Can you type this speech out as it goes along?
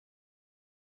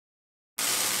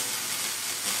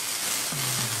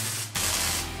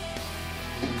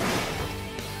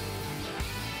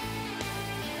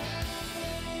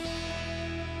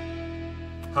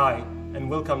Hi, and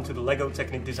welcome to the LEGO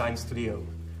Technic Design Studio.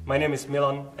 My name is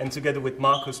Milan, and together with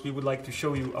Marcus we would like to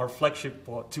show you our flagship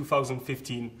for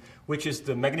 2015, which is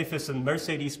the magnificent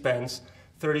Mercedes-Benz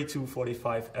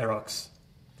 3245 Arocs.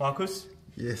 Marcus?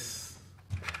 Yes,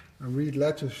 I'm really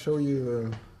glad to show you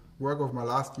the work of my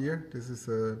last year. This is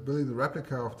building the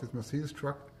replica of this Mercedes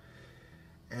truck.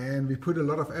 And we put a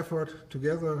lot of effort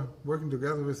together, working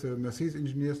together with the Mercedes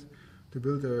engineers to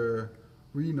build a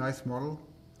really nice model.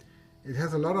 It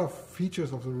has a lot of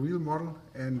features of the real model,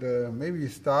 and maybe we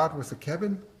start with the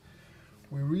cabin.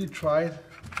 We really tried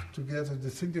to get a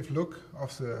distinctive look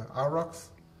of the Arocs.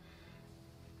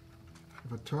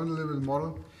 If I turn a little bit the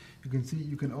model, you can see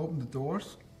you can open the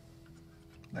doors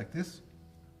like this.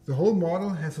 The whole model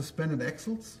has suspended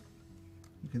axles.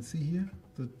 You can see here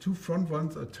the two front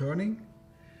ones are turning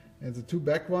and the two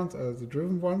back ones are the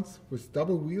driven ones with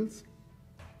double wheels.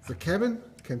 The cabin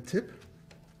can tip,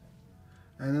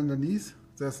 and underneath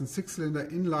there's a 6-cylinder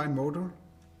inline motor.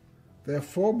 There are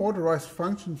 4 motorized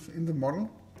functions in the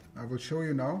model. I will show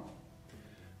you now.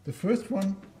 The first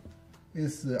one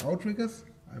is the outriggers.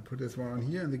 I put this one on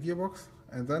here in the gearbox,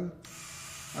 and then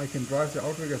I can drive the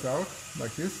outriggers out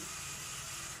like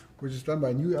this, which is done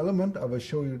by a new element I will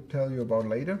tell you about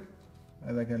later.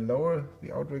 And I can lower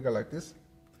the outrigger like this.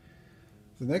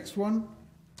 The next one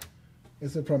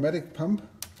is a pneumatic pump.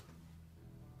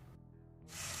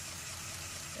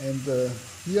 And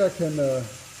here I can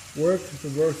work,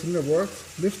 the cylinder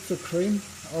works, lift the crane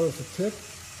out of the tip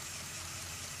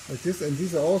like this. And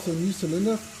these are also new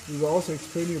cylinders, we will also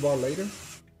explain you about later.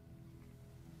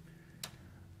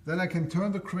 Then I can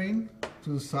turn the crane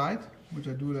to the side, which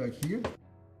I do like here.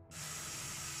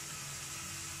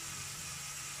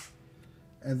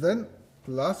 And then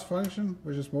the last function,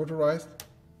 which is motorized,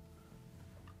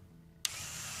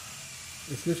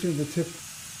 is lifting the tip.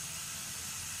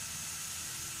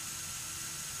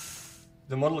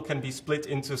 The model can be split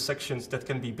into sections that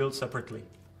can be built separately.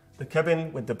 The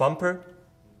cabin with the bumper,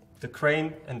 the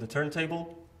crane and the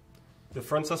turntable, the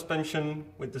front suspension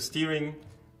with the steering,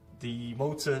 the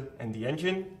motor and the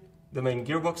engine, the main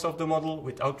gearbox of the model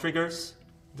with outriggers,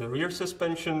 the rear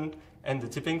suspension and the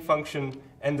tipping function,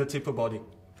 and the tipper body.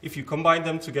 If you combine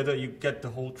them together, you get the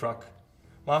whole truck.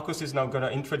 Marcus is now going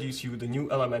to introduce you the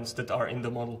new elements that are in the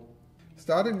model.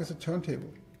 Starting with the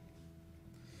turntable.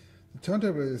 The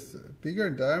turntable is bigger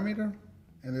in diameter,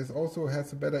 and it also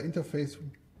has a better interface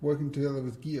working together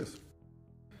with gears.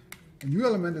 A new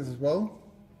element is as well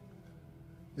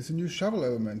is a new shovel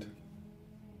element,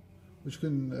 which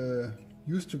can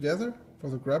use together for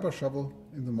the grabber shovel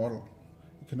in the model.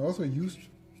 You can also use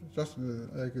just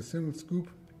like a single scoop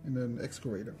in an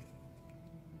excavator.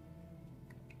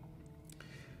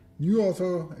 New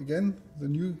also, again, the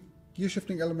new gear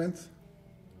shifting elements.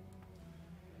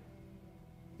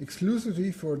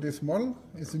 Exclusively for this model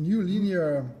is a new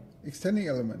linear extending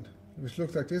element, which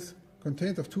looks like this,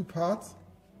 contains of 2 parts,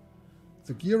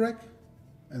 the gear rack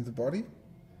and the body,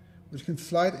 which can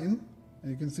slide in, and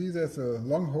you can see there's a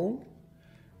long hole,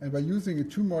 and by using a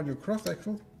 2-module cross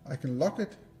axle, I can lock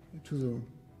it to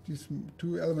these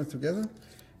 2 elements together,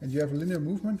 and you have a linear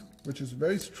movement, which is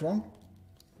very strong,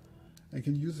 and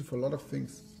you can use it for a lot of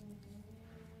things.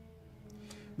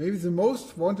 Maybe the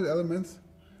most wanted elements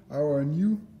are our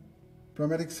new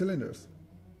pneumatic cylinders,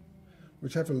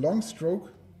 which have a long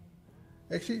stroke,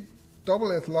 actually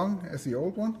double as long as the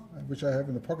old one, which I have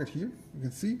in the pocket here, you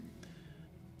can see.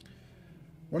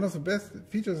 One of the best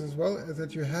features as well is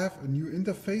that you have a new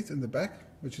interface in the back,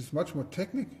 which is much more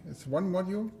Technic. It's 1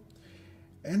 module.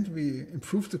 And we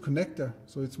improved the connector,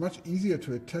 so it's much easier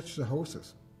to attach the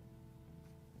hoses.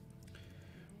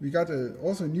 We got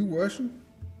also a new version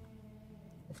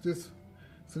of this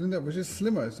cylinder, which is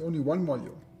slimmer. It's only 1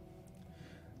 module.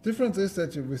 Difference is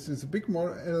that with this big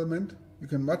element, you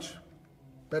can much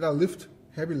better lift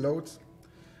heavy loads.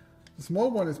 The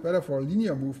small one is better for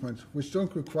linear movement, which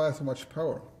don't require so much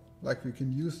power, like we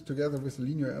can use together with a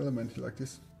linear element like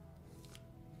this.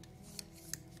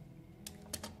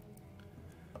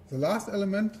 The last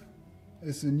element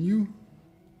is a new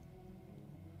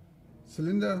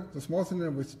cylinder, the small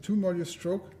cylinder with 2-module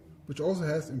stroke, which also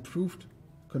has improved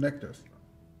connectors.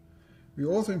 We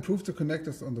also improved the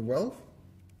connectors on the valve,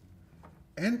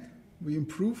 and we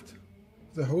improved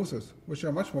the hoses, which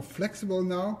are much more flexible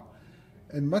now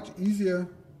and much easier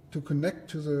to connect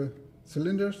to the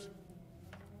cylinders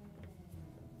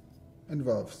and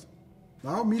valves.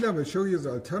 Now Mila will show you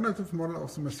the alternative model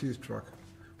of the Mercedes truck.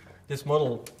 This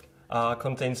model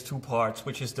contains 2 parts,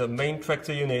 which is the main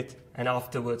tractor unit and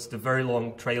afterwards the very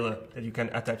long trailer that you can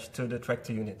attach to the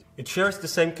tractor unit. It shares the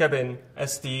same cabin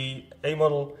as the A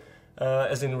model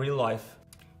as in real life.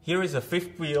 Here is a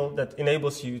fifth wheel that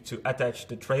enables you to attach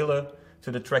the trailer to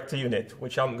the tractor unit,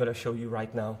 which I'm going to show you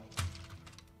right now.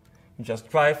 You just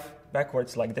drive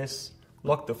backwards like this,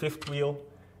 lock the fifth wheel,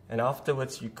 and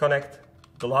afterwards you connect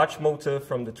the large motor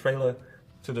from the trailer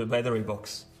to the battery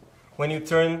box. When you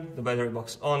turn the battery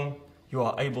box on, you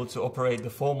are able to operate the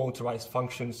full motorized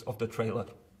functions of the trailer.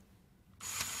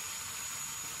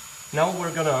 Now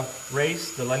we're gonna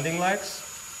raise the landing legs,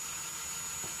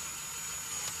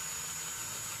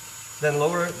 then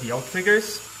lower the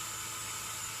outriggers.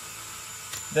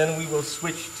 Then we will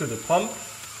switch to the pump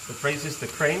that raises the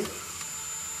crane.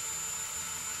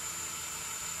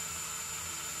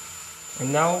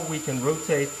 And now we can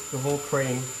rotate the whole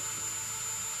crane.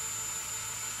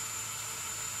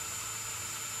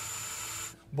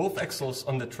 Both axles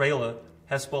on the trailer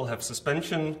as well have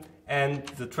suspension, and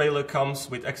the trailer comes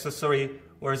with accessory,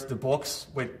 whereas the box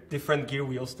with different gear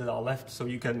wheels that are left, so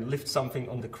you can lift something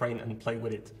on the crane and play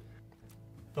with it.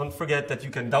 Don't forget that you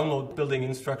can download building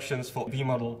instructions for B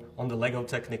model on the LEGO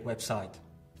Technic website.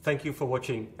 Thank you for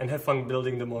watching and have fun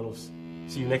building the models.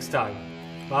 See you next time.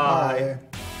 Bye.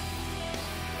 Bye.